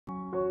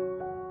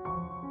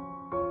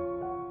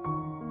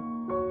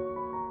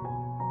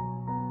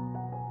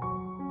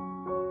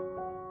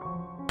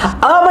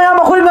मैम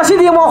अखोई ngasi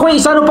di mo अखोई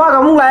isa nupa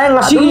ka mung lai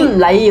ngasi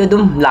lai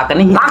adum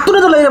lakani laktuna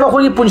da lai ba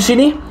अखोई punsi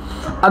ni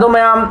ado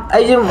ma'am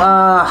ai jim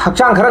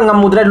hakchang khara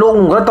ngamudre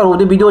long khara taru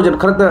di video je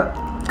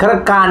khara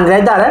kan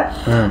gai da re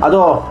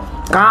ado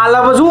kala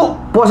bazu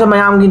pose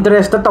ma'am ki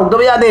interest ta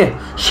tawda ya de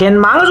shen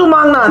mang ju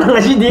mang na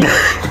ngasi di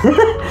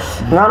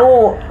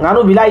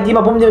nganu bilai ti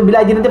ma pum je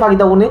bilai ti nte phagi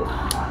tawuni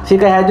si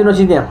kai ha juno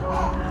si de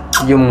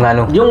yung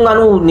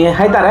nganu ni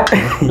hai ta re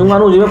yung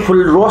nganu je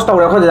full roast taw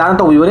re kho da na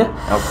taw yu ne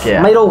okay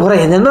mai ro khara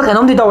hen na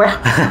kanom di taw e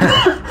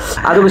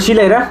adu si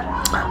le re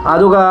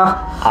adu ga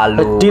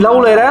alu tilau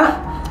le re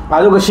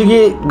adu ga sigi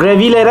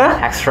gravy le re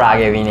extra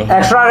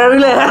gravy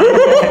le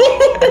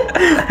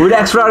with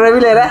extra gravy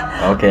le re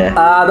okay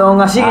adu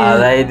ngasi gi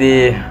alai di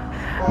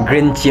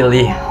green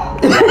chili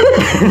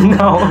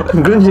no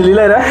green chili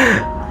le re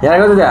ya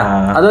ga da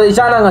adu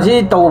isa na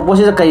ngasi taw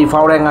posi kai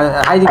faw re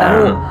hai di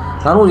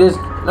nganu je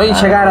noi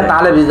chegai ra ta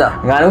le bi da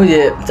nganu je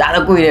cha na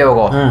kui re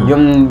ko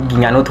yum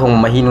nganu thong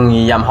mahi nung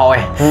yam hawe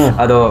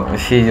ado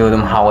si jo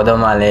dum haw da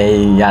ma le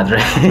ya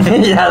dre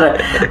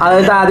ado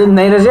ta din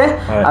nei re je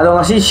ado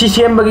ngasi si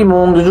sem bagi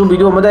mong ju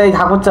video ma dai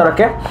thak pat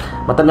charake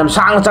matam yam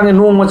sang chang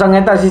nung ma chang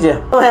ta si je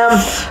ma'am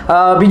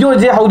video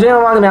je hau je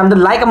ma ma'am da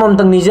like amam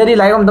tang ni je ri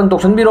like amam tang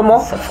toksan bi ro mo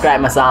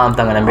subscribe ma sa am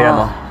tang na bi ro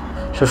mo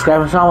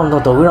subscribe sa amam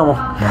to bi ro mo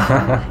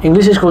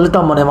English school ta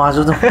ma ne ma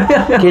ju to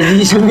KG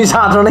school ni sa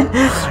to ne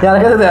ya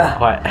ka da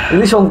hoi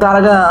English ong ta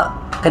ga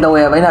kai da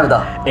we ba ina ba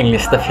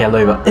English ta fail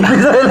loi ba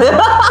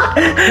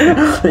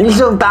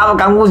English ong ta ba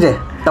kang bu je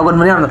tau kan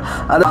manyam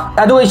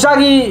ado isa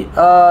gi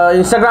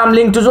Instagram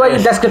link to join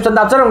description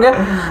da charong ge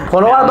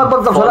follow bak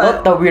bak follow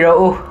ta bi ro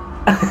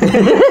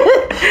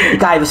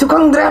kai bisu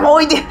khang dre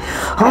moi di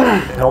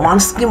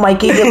romance ki mai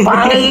ki de pa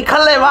ngai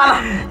khale ba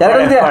ya ka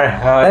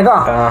de ka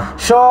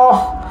so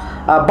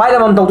bai da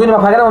mam tau tu ni ma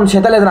pha ga mam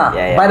cheta le na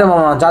bai da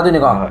mam ja tu ni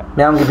ko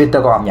myam ki bit ta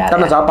ko tam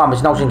na ja pa ma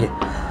sinau sing ki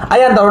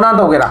ayan tau na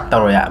tau ge ra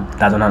tau ya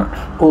ta do na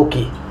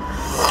okay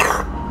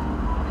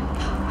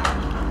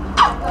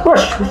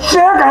Push,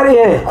 share ka ri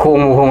hai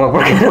khong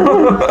por ke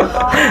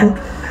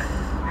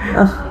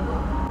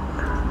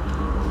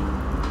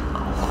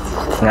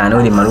nganu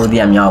di maru di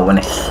am yaw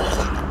bane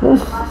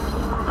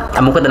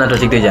amu ka dana to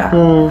chik de ja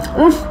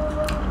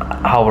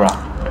haura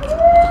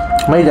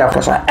mai ja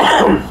fa sa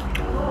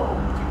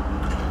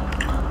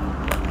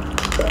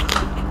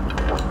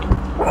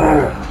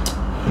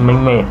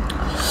mình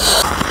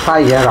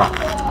phải vậy rồi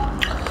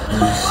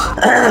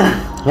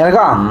nghe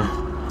có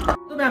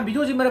तो ma'am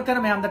video जी मरक कर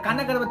ma'am the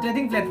काना कर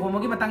trading platform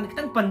की मतंग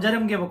कितंग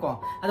पंजरम के बको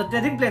अद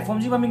ट्रेडिंग प्लेटफॉर्म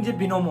जी ममिंग जे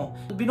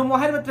बिनोमो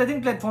हाय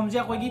ट्रेडिंग प्लेटफॉर्म जे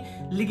कोई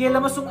लीगल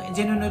अमसुंग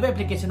जेन्युइन ओबे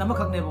एप्लीकेशन अम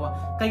खकने बो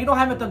कगिनो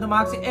हाय मतम द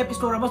मार्क से ऐप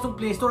स्टोर अमसुंग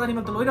प्ले स्टोर अनि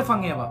मत लोइना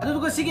फंगे बा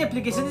अदुगा सिगे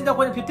एप्लीकेशन जी द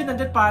कोई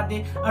 1500 पर डे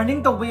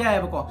अर्निंग तौबे याय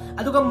बको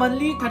अदुगा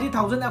मंथली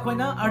 30000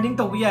 अकोइना अर्निंग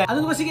तौबे याय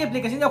अदुगा सिगे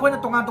एप्लीकेशन जी अकोइना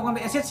तोंगान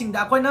एसेट सिंग द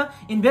अकोइना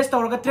इन्वेस्ट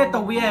तौरगा ट्रेड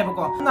तौबे याय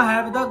बको ना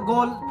hi the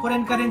gold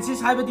foreign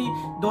currencies हायबदी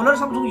डॉलर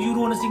समसुंग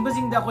यूरो न सिंग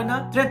सिंग द अकोइना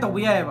ट्रेड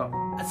तौबे याय बा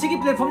सिगी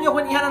प्लेटफॉर्म जो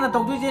कोई याना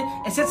तौदु जे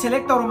एसेट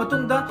सेलेक्ट तौर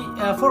मतुंग द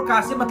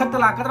फोरकास्ट से मथक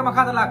लाकद्रा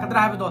मखा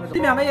लाकद्रा हाबदो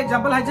तिमे हम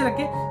एग्जांपल हाइ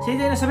जरके से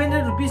जे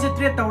 700 रुपीस से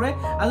ट्रेड तौरे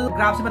अदु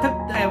ग्राफ से मथक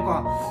आय को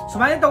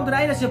सुमाय तौदना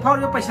आइना से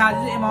फावर पैसा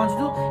जे अमाउंट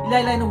जु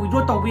इलाई इलाई न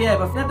विथड्रॉ तौबे आय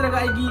बा नत्रगा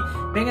आइगी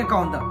बैंक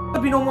अकाउंट दा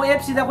बिनोमो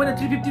ऐप से दा कोई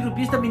 350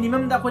 रुपीस द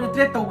मिनिमम दा कोई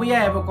ट्रेड तौबे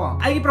आय बा को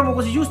आइगी प्रोमो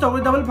को यूज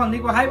तौरे डबल फंगनि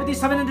को हाइबदी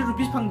 700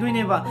 रुपीस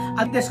फंगदुइने बा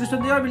आ डिस्क्रिप्शन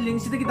दे लिंक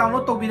से की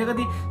डाउनलोड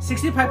तौबिरगदी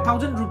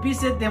 65000 रुपीस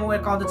से डेमो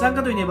अकाउंट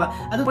चंगदुइने बा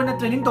अदु कोई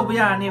ट्रेनिंग तौबे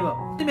यारने बा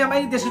तिमे हम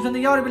डिस्क्रिप्शन दे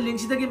यावरे लिंक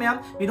से मैम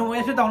बिनोमो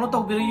ऐप से डाउनलोड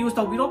तौबिरो यूज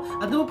तौबिरो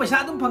अदु पैसा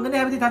अदुम फंगने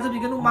हाइबदी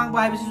थाजबिगनु मांग बा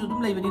हाइबसी अदुम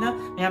लेबनिना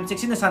मैम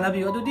सेक्शन साना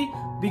बियो अदुदी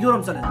वीडियो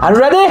रम चले are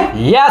ready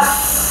yes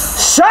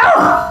sir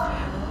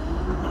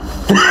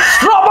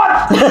robot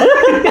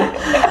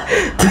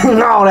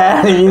nào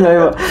đấy như vậy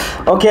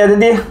ok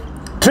đi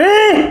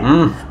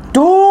 3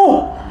 2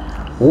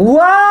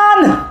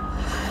 1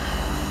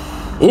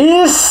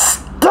 is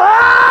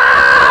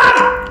start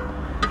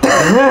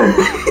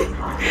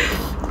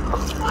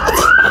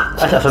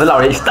Asa sudah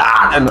lawan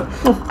start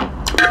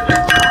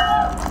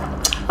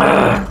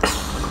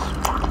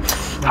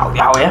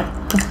hao ya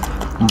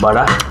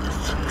bara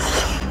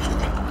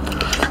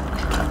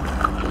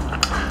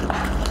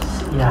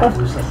ya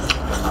buset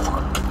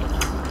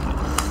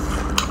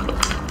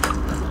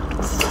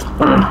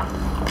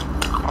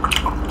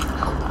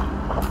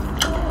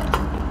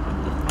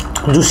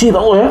juicy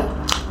banget ya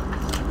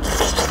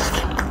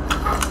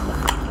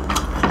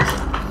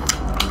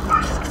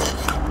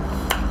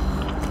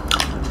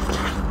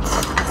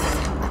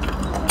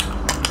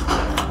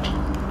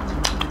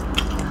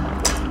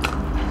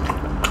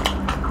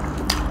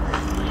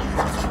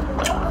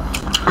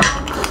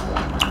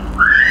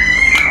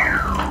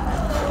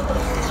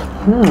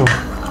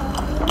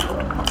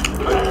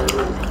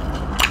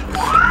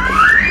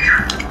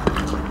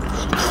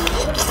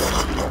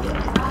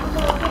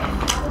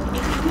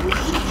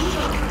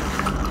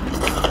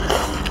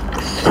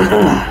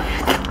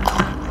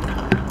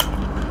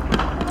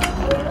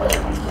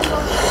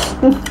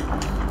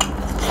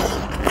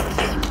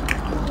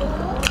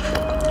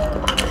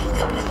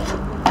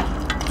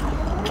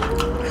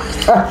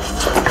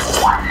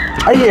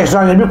Ai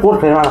extra này biết cốt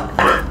thế mà.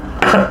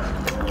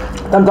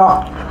 Tâm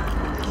to.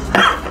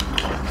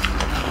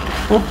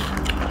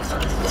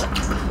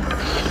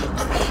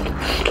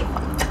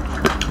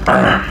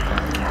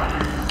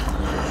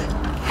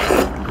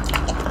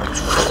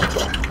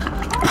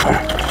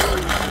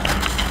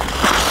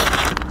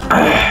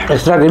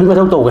 Extra cái biết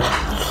có tủ kìa.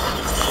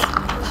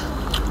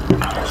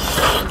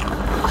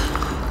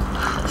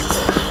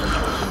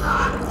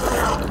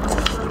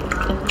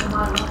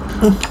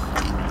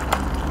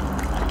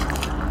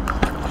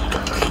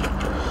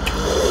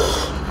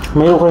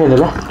 Mấy đâu có thể được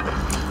đấy.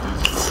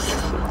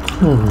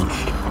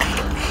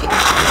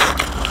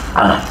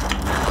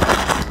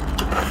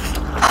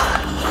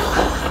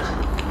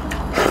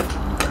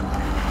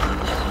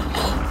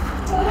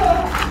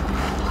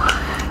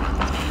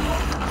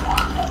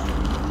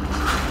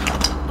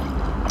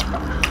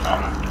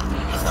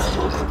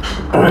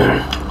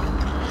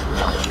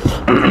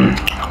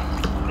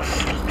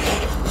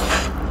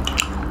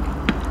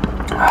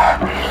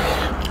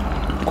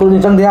 Cô đi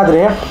trăng đĩa từ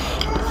đấy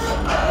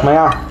mày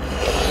à.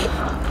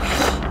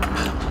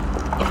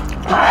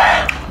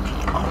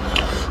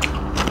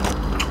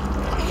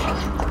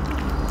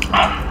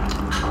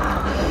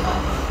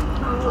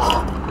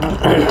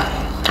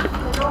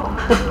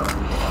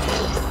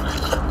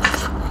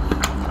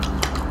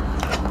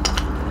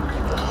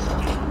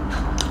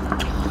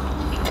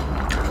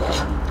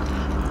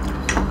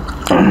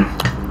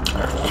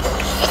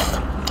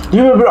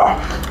 Give me bro.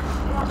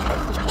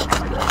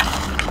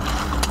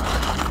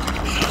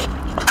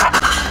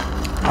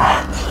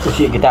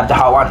 Shit, kita have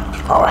hot one.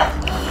 Alright.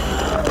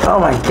 Oh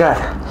my god.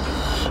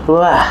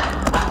 Wow.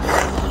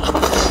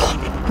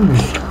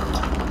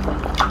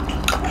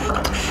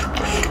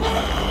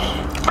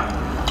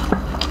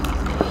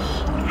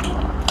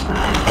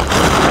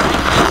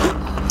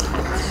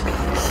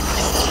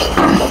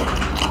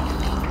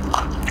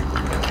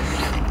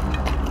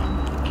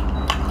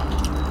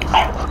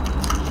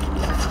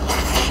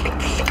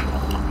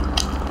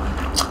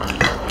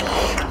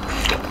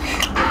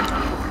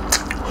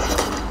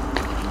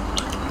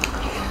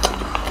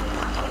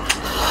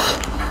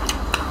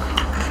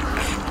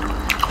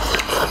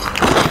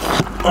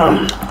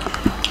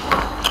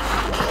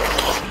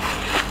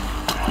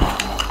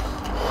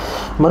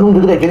 Mà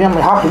nung từ cái em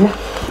mày hấp nhé,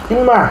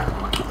 nhưng mà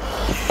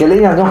cái lấy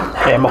nhà cho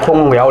em mà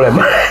không béo lên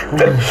mà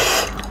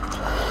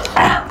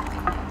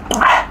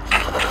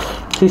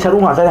thì sao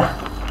đúng hả đây nè.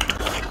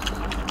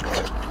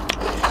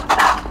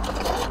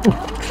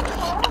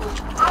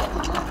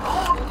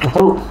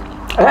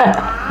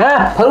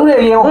 Thật đúng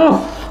này nhiều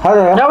thật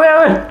rồi đâu em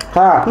ơi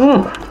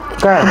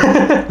cái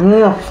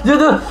dư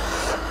dư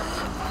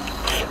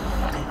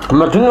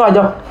mà trứng ngoài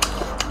cho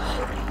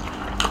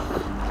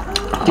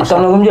chị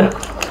xong rồi không chưa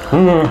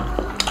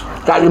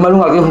chạy đi mà luôn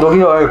ngoài kia không có kia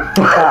rồi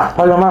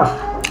thôi rồi mà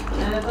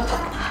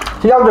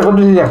chị đâu được con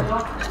gì nhỉ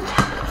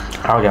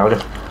ao dạo đi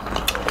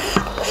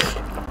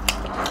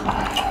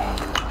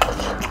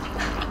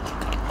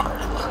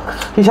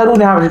khi sao đúng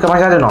này thì cầm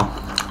hai ra được nó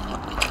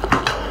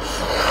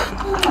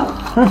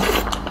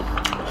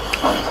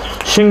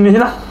xinh như thế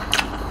nào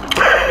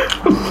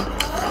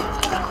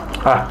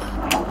à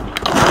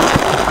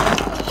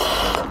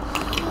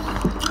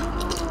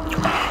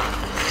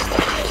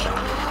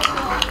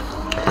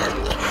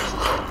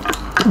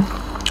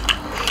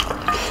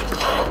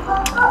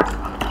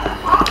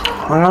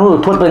ăn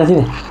uống thuốc bên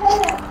sini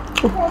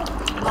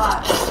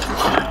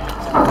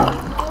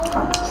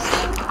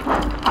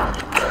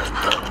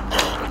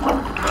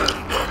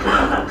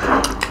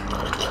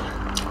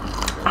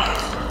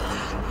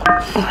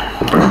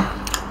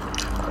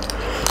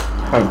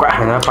ăn quạ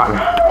nó bạn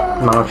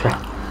mang nó xem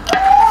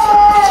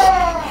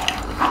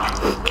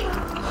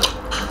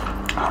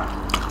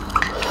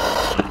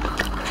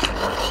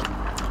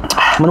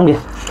mana dia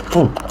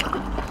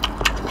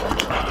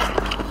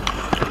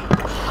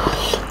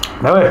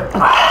đấy ơi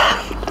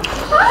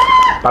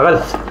pagal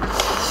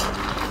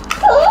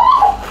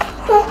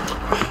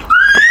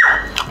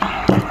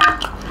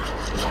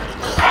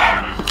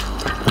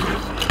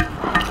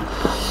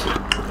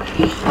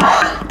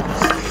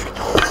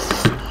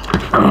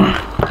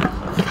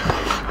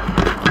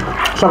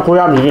sao cô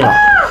làm gì nhỉ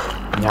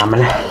nhà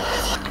mình này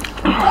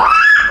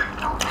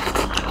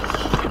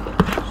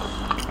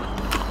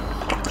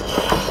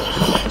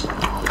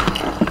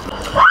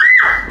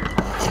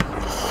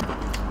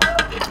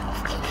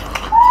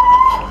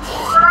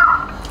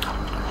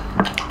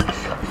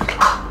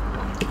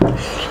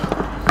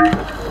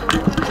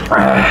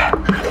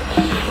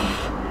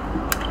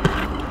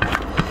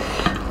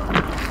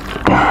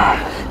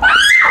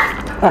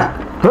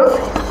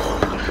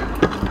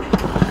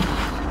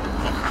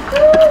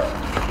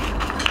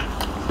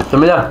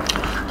bây giờ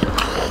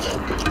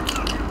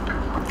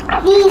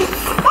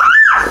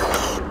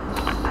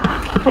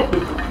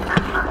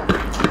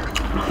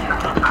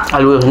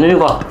lùi như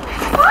con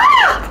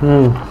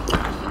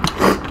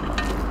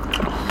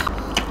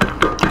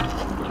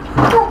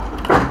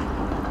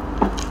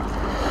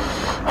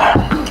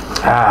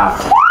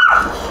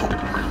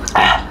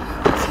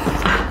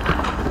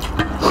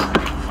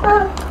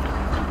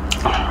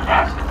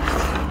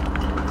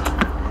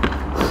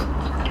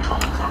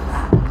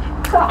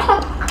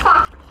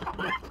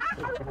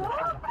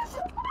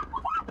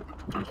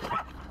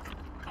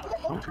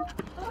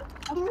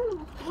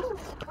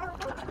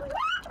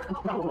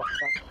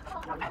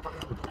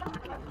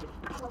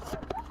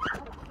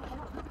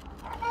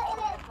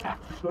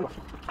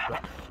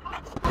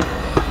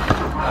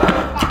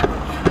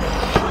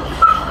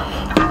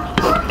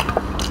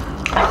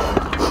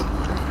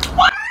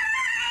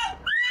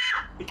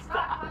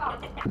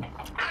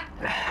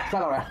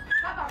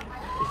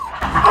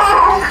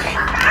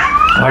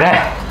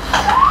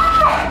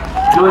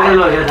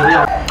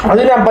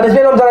Adu ni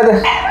punishment lom jara de.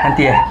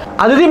 Nanti ya.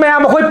 Adu di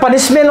mayam koi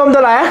punishment lom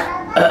dala ya.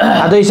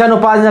 Adu isa no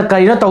pa na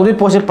karina tawdi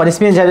pose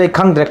punishment jara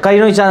khang dre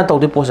karina isa na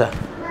tawdi pose.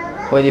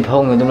 Koi di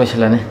phau ngudum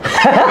losilane.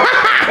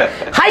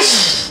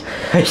 Haish.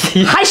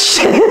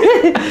 Haish.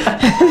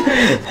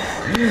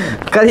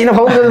 Karina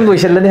phau ngudum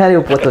losilane hari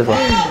upoto ko.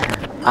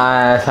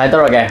 Sai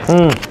toro ke.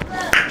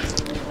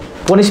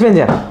 Punishment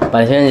ya.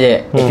 Punishment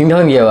je. Acting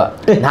thong ge ba.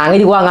 Nang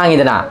di wa ngang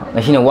idana.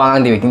 Ngasina wa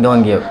ngang di acting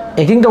thong ge.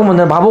 Acting tong mun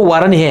babu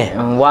warani he.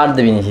 War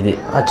de bini sidi.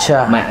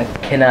 Acha. Ma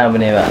khena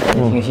bane ba.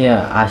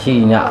 Ngasina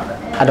ashi nya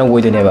adong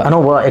woi de ne ba.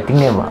 Ano ba acting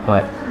ne ba.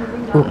 Hoi.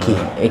 Okay.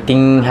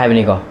 Acting hai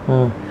bani ko.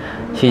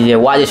 Si je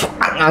wa je su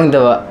ngang de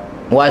ba.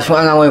 Wa su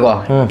ngang oi ko.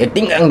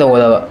 Acting ngang de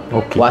ba.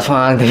 Wa su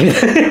ngang de.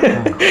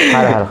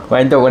 Hala. Wa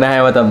into ko na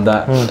hai matam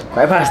da.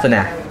 Kai fast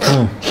ne.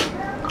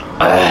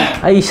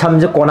 Ai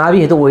samje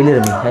konabi heto oile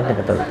rami hai na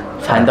kata.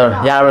 Sandor,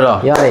 ya bro.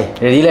 Yare.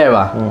 Ready le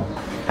ba.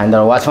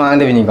 Sandor wa su ngang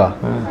de bini ko.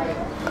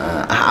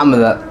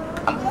 Amada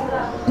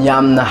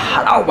yamna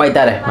harau bai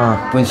tare.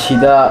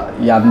 Punsida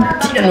yam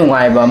tina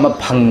nungai ba ma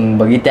phang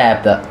bagi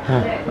tap da.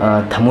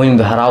 Thamoing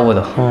do harau bo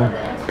do.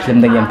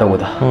 Film da yam taw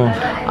do.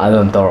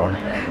 Adon torone.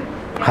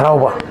 Harau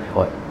ba.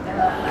 Hoi.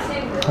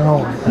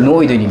 Harau.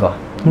 Noi do ni ko.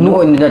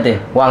 Noi ni nate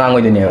wa ngang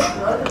oi do ne.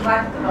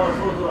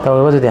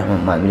 Taw ba dia.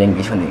 Ma mi leng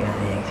ki chon ni.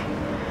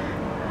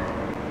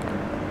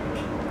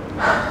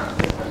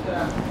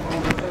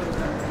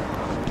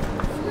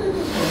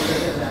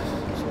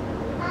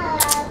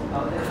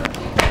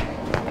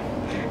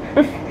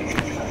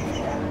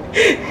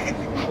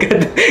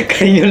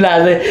 Kayu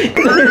lada.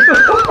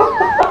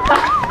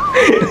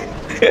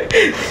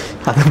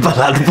 Ada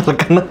bala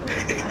kana.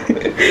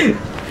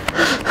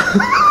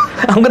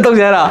 Ang tahu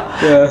jara.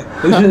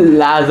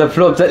 Lada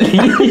flop chali.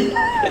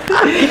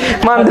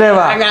 Mandre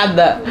ba.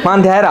 Agada.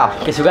 Mandhera.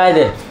 Kesugai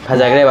de.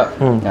 Phajagre ba.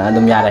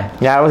 Adum yare.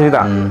 Yara ba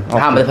sita.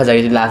 Ha ma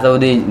phajagi last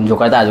odi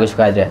joker ta jo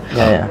sugai de.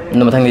 Ya.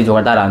 No mathang di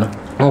joker ta ra no.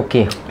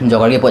 Okay.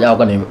 Joker ke pojao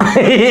ka ni.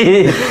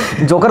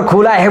 Joker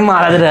khula hai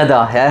mara de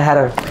da.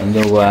 Yaar.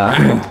 Anjowa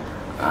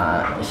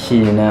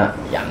sina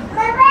yam.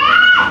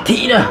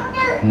 Thina.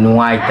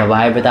 Nuai ta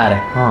bai ba ta re.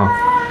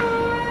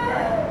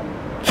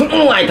 Sung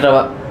nuai tra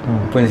ba.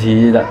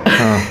 Punsi da.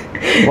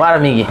 Wara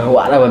migi.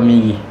 Wara ba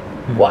migi.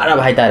 Wara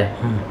ba hai ta re.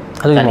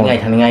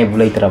 Thaningai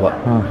bulai tra ba.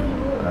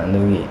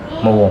 Andugi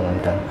mawong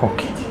tan.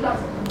 Okay.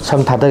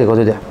 Sam thada ke ko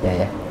de.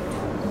 Ya.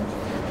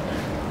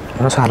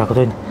 Ano sala ko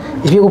de.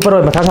 Ispi upar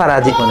oi matha sara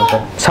ji.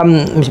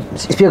 Sam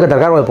ispi ka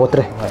darkar oi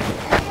potre.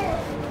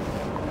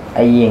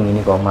 Ai yeng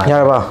ni ko ma.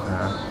 Yar ba.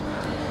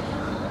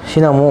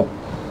 Sina mu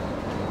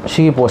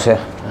sigi pose.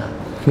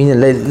 Mina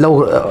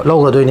lau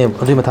ga doi ne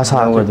doi matha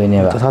sara. Lau ga doi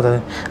ne ba. Tha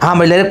tha.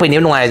 Mai le pai ne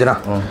nungai duna.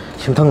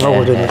 Sim thang lau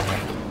ga doi ne.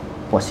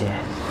 Pose.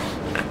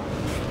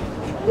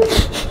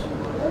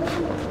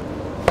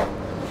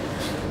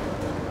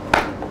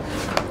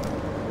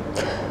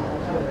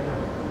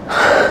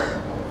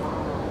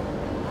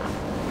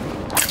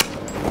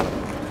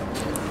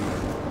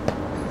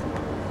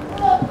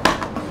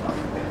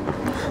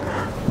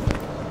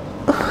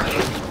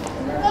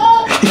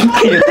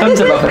 Tam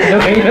sebab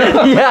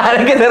Yaar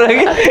ke तरह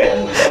के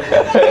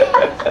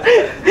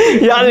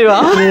यार जी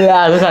वाह ya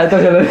tu satu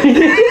kalau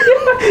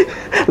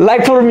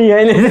like for me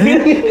है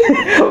नहीं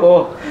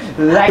oh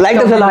like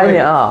तो चला है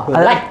नहीं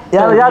like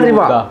यार जी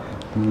वाह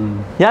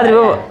यार जी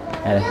वाह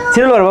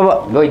sini luar bapak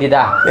Goi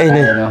tidak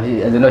ini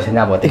itu no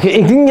senya bot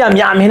acting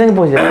yam ini nang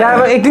pose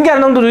yaar acting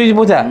kan nang tu di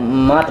pose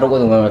mat roko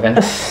tu kan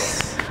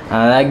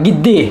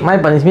gede mai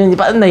punishment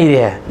pas nahi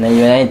deh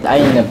nahi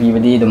ai na pi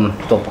badi dum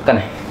top kan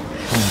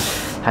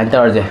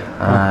hantar aja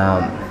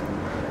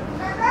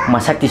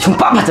masak di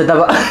sumpah aja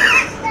dah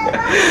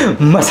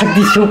masak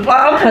di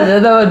sumpah aja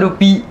dah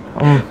dupi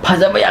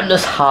pada bayam dah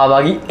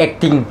sahabat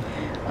acting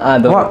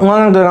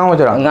ngang tu ngang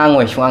macam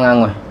ngangoi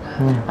ngangoi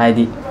ai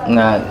di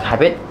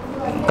habit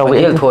kau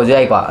ini thua je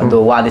ai ko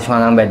do wa di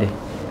ngang bedi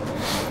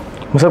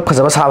masa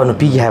pasal sahabat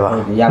nupi hai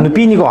ba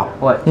nupi ni ko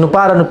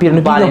nupa ra nupi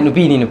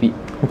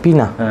nupi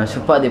na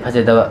sumpah di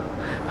pada dah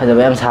pada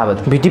bayam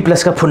sahabat beauty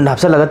plus ka phun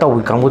hapsa laga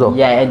tawi kangbu do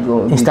ya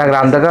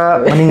Instagram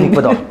daga maning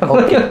nipa do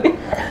okay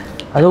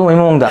adu mai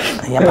mong da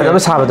ya pada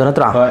sahabat do na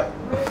tra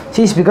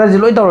si speaker ji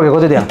loi tawre ko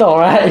de dia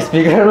tawra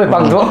speaker loi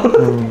pang do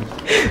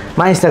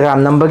ma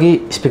Instagram number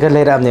gi speaker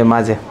le ra ne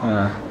ma je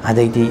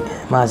adai di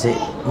ma je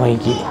mai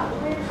gi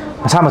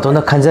masa ma to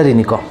na khanjari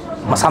ni ko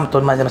masa ma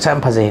to ma je masa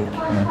ma phajai na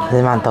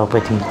adai man taw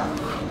pe thing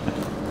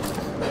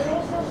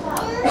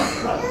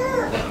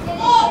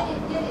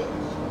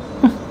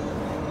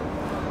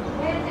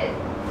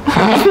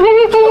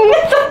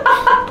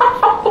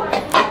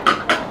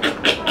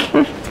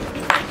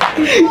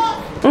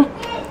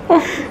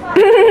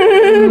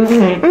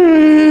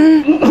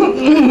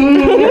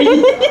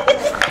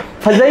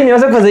Phajai ni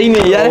masa phajai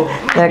ni yaar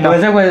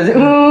masa phajai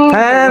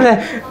ha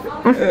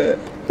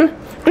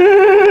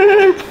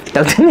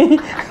tahu ni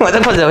masa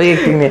phajai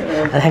acting ni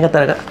ada yang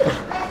kata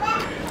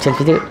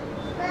selfie je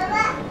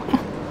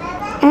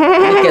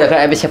kita kan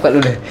habis siap kat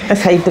dulu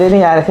saya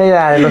training yaar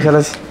saya lo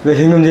salah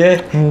Besinum je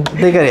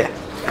dekar ya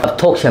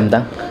thok siam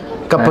tang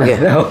kap ke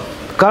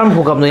Karam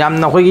ko kapno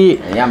yam na koy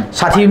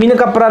sathi mina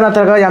kapra na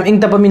talaga yam ing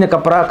tapa mina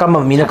kapra kam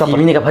mina kapra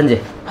mina kapanje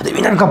ade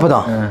mina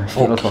kapado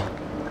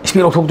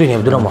speed of to ne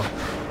duna mo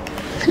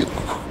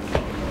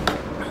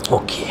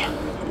okay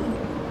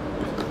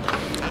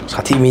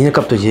sathi mina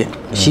kapto je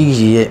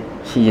sigi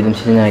dum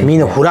sina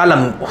mina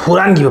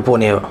huran gi po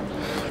ne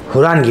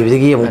huran gi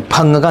gi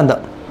phang ga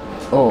da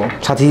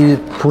사티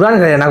불안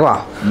그래 나고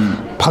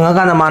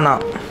방아가나 많아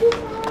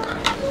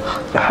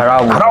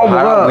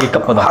하라고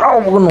이kap보다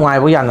하라고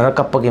누가이고 야나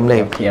kap보게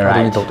임래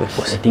아니 또또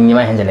보스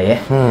띵니만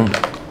현절래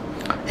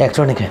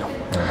액터네 걔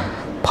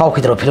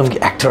파우키드로 필름기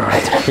액터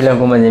필름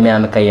보면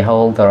이면 가이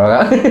하고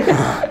돌아가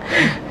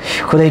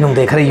그래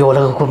이놈들 그래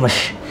요라고 그뭐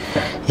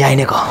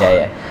야이네 거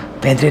야야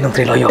벤트리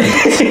놈들 로요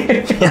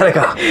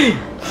야라가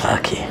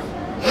오케이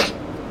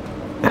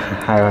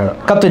하라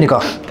갑자니까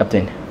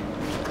갑자기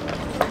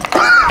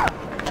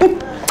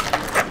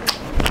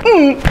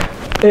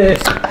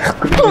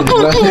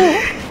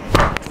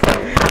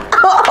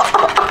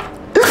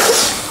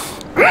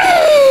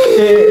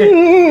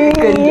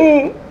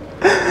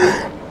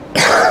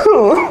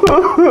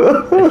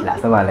Lah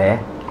sama le.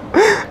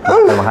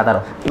 Sama kata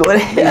lo. Dua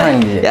deh.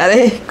 Ya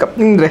deh,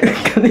 kapning deh.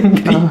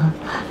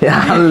 Ya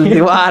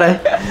dua deh.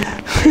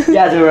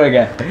 Ya sudah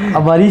ke?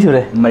 Abadi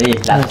sudah. Mari,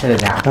 last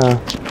sudah.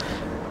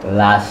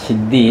 Last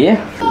di.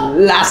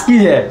 Last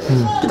je.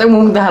 Kita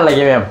mau tahan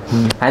lagi mem.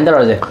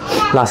 Handle aja.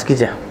 Last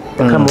aja.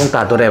 Kan mau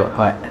tahan tuh deh.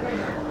 Hoi.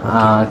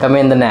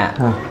 Kami internet.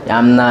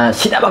 Yamna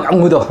sida bak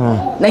anggudo.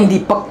 Nang di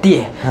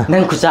pakti.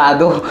 Nang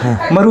kusado.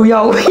 Maru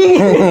yau.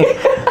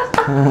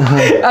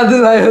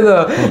 Aduh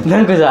ayo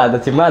nang kusado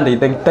cuman di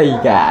teng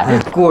tiga.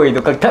 Kue itu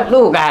kakak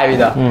lu kayak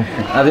gitu.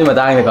 Aduh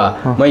matang itu kok.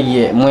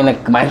 Mau nak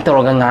main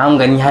tolong ngam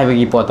kan hai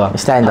bagi foto.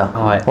 Stand up.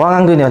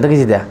 Wangang tuh nih, tak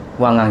kisah dia.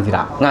 Wangang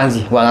tidak.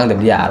 Wangang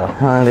tapi dia aro.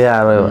 Wangang dia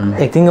aro.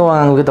 Acting ke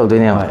wangang kita tuh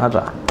nih,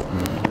 apa?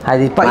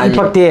 Hadi pak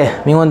ipak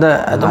dia, minggu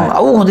dah.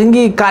 Aku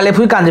tinggi kali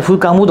fui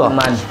kamu tuh.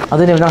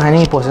 Aduh nih bilang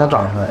hani pos itu.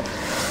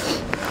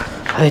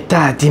 Hai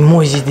tadi mau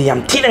sih dia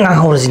yang tidak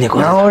ngahur sini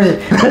kok. Ngahur sih.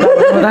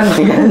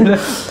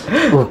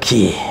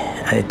 Oke,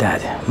 hai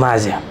tadi,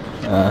 masih.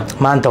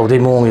 Mantau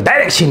tuh mau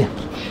direct sini.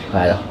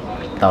 Ayo,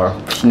 tahu.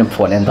 Sini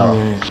phone yang tahu.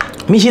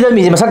 Misi dah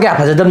masa kayak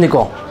apa sedem nih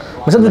kok.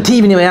 Masa tuh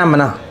TV nih macam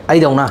mana?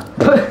 Ayo dong na.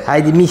 Hai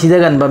di misi dah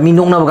kan,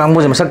 minum na bukan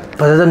kamu masa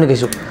sedem nih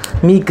kesu.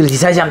 Mi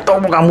krisis jam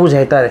tahu bukan kamu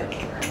sih tadi.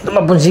 Tuh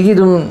pun sih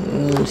gitu,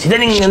 sih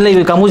nih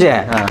lagi kamu sih.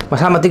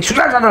 Masa matik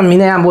sudah kan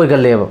mina yang boleh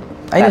kerja.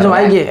 Ayo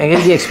cuma aja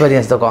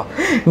experience tuh kok.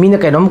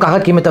 Mina kayak nom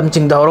kakak kita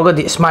mencing dah orang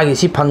di semagi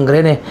si panggre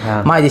nih,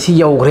 mai di si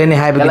jauh keren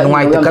nih, hai begini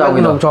ngai tuh kalau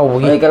minum jauh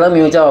begini. Kalau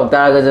minum jauh,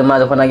 tak kerja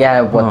macam mana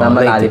gaya buat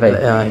tambah lagi pak.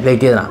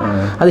 Lagi na.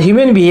 Ada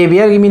human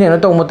behavior gini nih,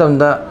 tahu macam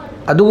dah.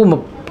 Aduh,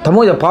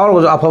 tamu aja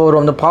power apa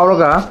orang dah power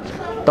ka,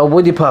 tahu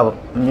boleh di power.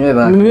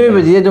 Mimi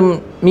berjaya tu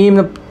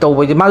mimi tahu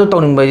boleh, macam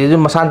tahu nih berjaya tu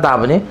masan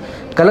tahu nih.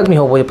 Kalau mimi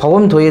boleh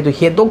power tu ya tu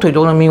head dok tu itu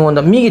orang mimi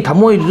orang mimi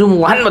tamu itu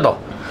muan betul.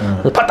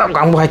 Patah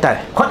kamu hai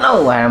tadi.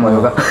 Honau hai mau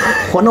juga.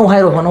 Honau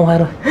hai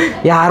ro.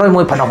 Ya ro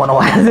mau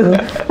honau hai tu.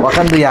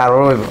 Wakan tu ya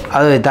ro.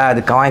 Aduh tadi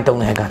kawan tahu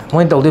nih kan.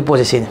 Mau tahu tu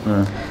posisi ni.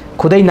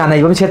 Kudai nana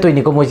ibu set tu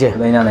ini kau macam.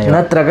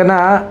 Nak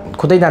terkena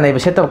kudai nana ibu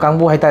set tu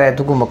kamu hai tadi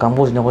tu kamu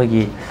kamu sini kau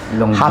lagi.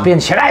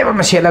 Happen serai apa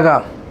masih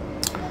laga.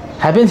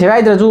 Happen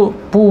serai tu tu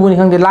pu ni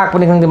kang di lak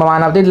ni kang di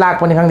mama nak di lak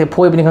ni kang di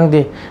poi ni kang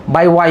di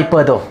by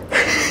wiper tu.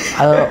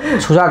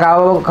 Susah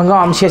kau kang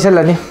am sesel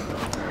lah ni.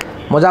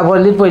 Moja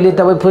boleh lihat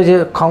tapi pun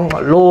kang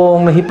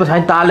long ni hip saya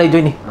tak lagi tu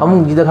ni.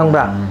 Kamu kita kang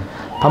ber.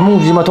 Kamu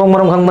cuma thong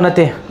malam kang mana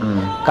teh.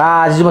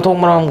 Kau cuma thong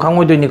malam kang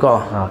itu ni kau.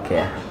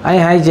 Okay.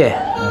 Hai je.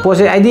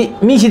 Pose adi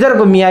mi sidar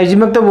ko mi ai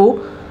cuma tu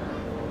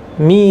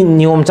mi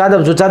niom cadap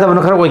ju cadap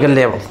nak kerja kau ikan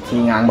lew.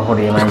 Singang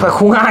bahuri mana.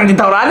 Kungang di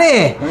tahun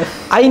ni.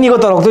 Ai ni kau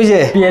tolong tu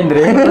je.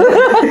 Piendre.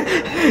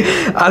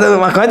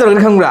 Aduh makanya tolong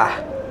kang ber.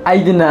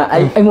 Ai dina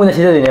ai mau nasi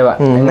dah ni apa?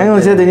 Ai mau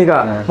nasi dah ni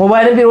kau.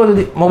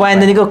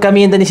 Mobile ni kau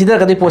kami ni sidar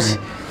kau tu pos.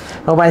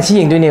 Mobile sih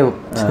yang tu ni.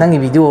 Nang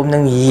video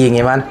nang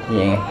yang man.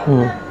 Yang.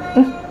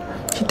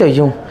 Kita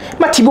yung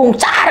mati bong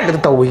cara kita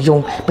tahu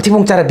yung mati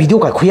bong cara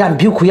video kau kuyam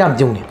view kuyam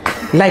yung ni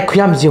like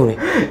kuyam yung ni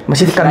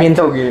masih di comment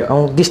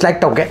dislike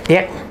tahu ke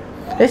tek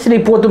sini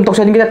report tum tahu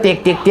sini kita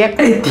tek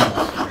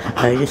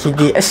masih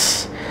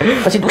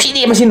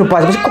di masih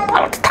nupas masih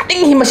kupal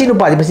tadi masih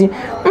nupas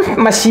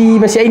masih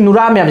ai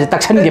nuram ya masih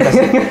taksan dia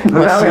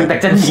masih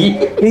taksan sih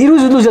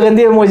iru jangan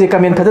dia mau je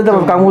comment pada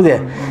tahu kamu dia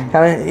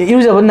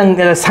iru jangan nang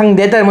sang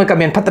dia tahu mau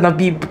comment pada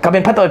nabi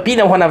comment pada pi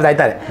nang hona dah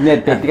tahu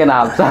net pet kan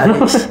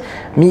apa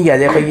mi ga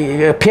je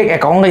fake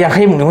account ga yang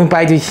hai mung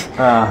pai tu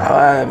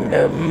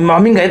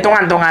mami ga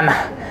tongan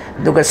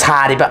tu ga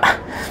sari ba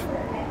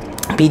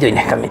pi tu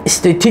ni kami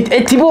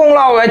tibong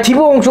lau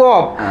tibong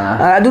job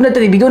adu na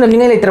tadi video na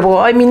mingai letter bo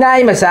ai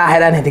minai masa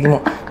hairan he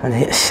tikimu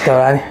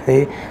tahu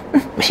ni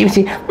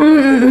mesti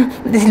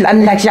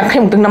like siang kai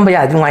mungkin nambah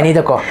ya dengan ini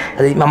doko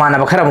mama na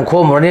bakara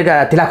mukho morni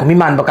ka tila ko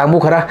miman bakang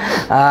bukara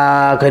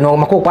kaino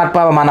makok pat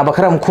pa mama na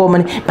bakara mukho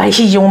mani bai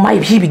si yung mai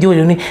si video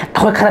ni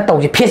akhoi khara tau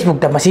Facebook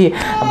da masi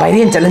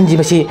viral challenge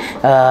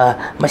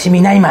masi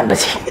minai man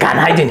basi kan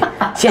hai dini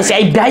si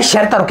ai bai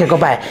share taro ke ko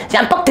bai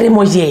yang pak tre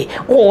moje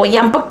oh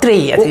yang pak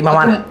tre ati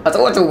mama na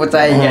acu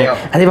bacai kayo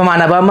ati mama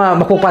na ba ma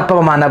makok pat pa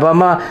mama na ba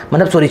ma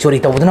manap sorry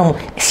tau dana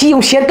si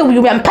yung share tau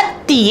yung yang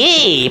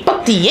patti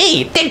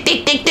tik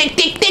tik tik tik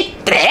tik tik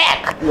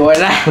trek lôi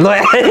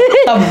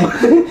tâm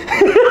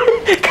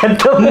kan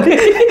tâm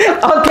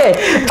okay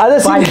ada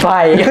bye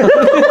bye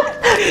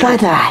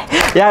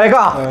ya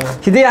reko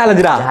sidi ala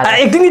dira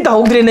acting ni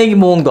tahu dire nei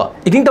mong do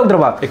acting tahu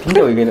draba acting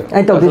tahu gitu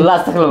ai tahu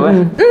last tak lo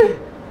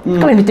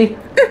kami mesti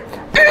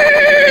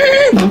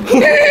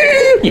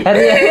ya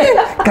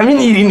kami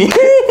ni ini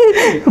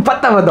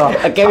patah betul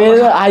kami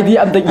ID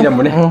am tak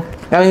iram ne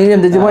kami ini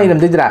am jadi iram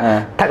jadi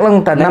tak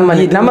lang tan nama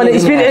ni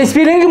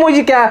spelling mo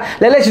ji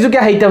kya lele situ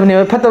kya haita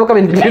ne patah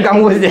kami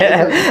kamu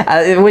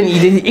when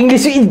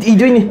English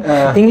idu ni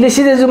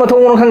English itu cuma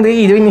thong orang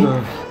dei idu ni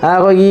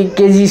kogi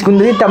KG school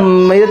ni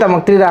tam mai tam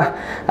aktri da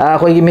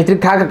kogi metric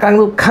tha kang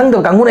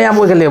do kang na ya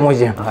mo ke le mo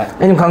ji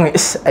ani kang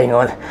is ai no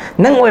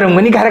nang oiram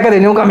gani kara ka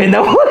de no kami da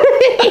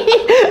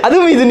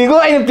adu mi du ni ko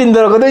ai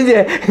pindor ko do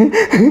je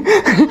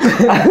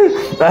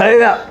ai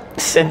da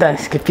sentan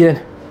skipin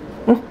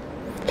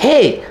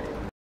hey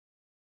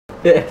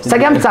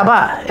Sagam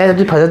saba,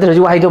 jadi pasal tu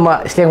juga hidup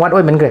mak slang wat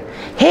oi men ke.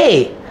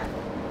 Hey,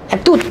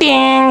 tu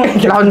ting,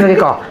 lawan ke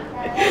ko.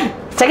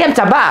 Sagam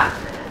saba,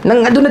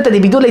 nang adu na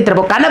tadi video later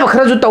bo kana ba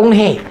khara ju tong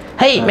he.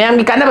 Hey,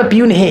 mayam ki kana ba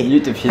piu ni he.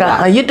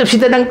 YouTube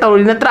sita nang tahu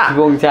ni tra.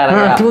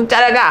 Tibung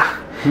cara ka.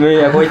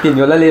 Người aku tin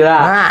yo la lira.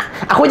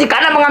 Aku je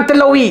kana mangak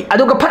terlawi,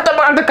 adu ka phatta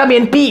mangak ka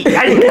BNP.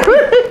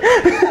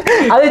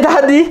 Ada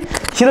tadi,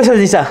 sila sila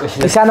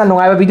sana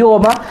nungai ba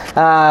video ba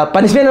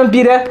punishment on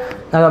pira.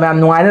 Ado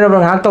ma'am नुआने रो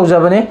ngak tau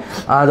jabane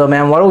ado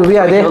ma'am waro bi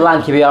ade lan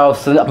ki bi aw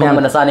su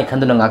apam na sa ni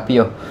khandu ngak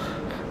piyo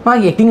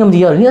ma ge acting am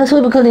dia ni so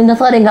bi khali na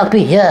sa ngak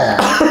pi ya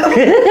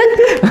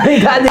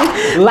tadi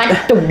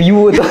like to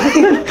view to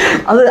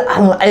ado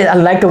I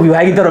like to view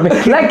agi toro me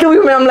like to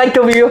view ma'am like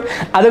to view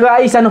ado ga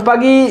ai sanu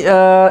pagi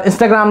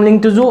Instagram link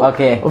tu ju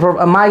okay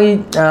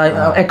magi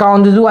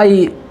account tu ju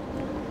ai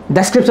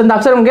description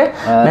dap sar mge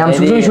ma'am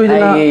su su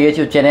na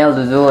YouTube channel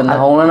tu ju na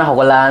hong na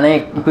hogala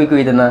ne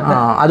kui na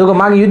ado ga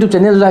magi YouTube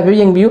channel ju ai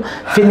yeng view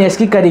fitness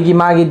ki kari gi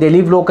magi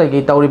daily vlog ka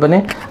gi tawri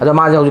bane ado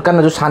ma ju kan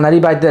ju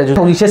sanari bai ta ju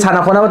thori se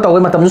sana khona ba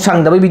tawai matam ju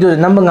sang da video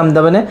nam ngam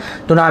da bane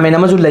tournament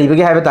am ju lei ba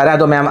gi ha ba tare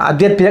ado ma'am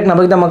update pirak na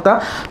ba da makta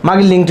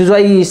magi link tu ju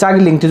ai sa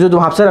gi link tu ju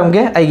hap sar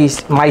mge ai gi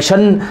my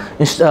son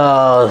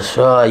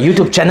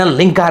YouTube channel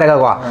link ka ra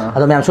ga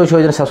ado ma'am so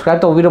subscribe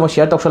to video mo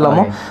share to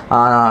salamo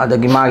ado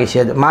gi magi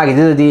share magi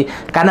di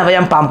kana ba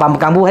yang pam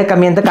kamu hai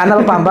comment kana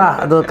ba pam ba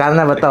ado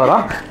kana ba taw ro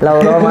law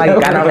magi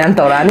kana ma'am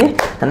tawrani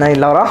nai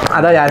law ro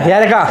ado ya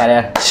ka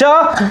so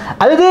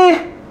ado di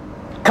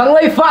khang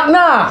lai fat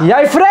na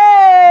yai friend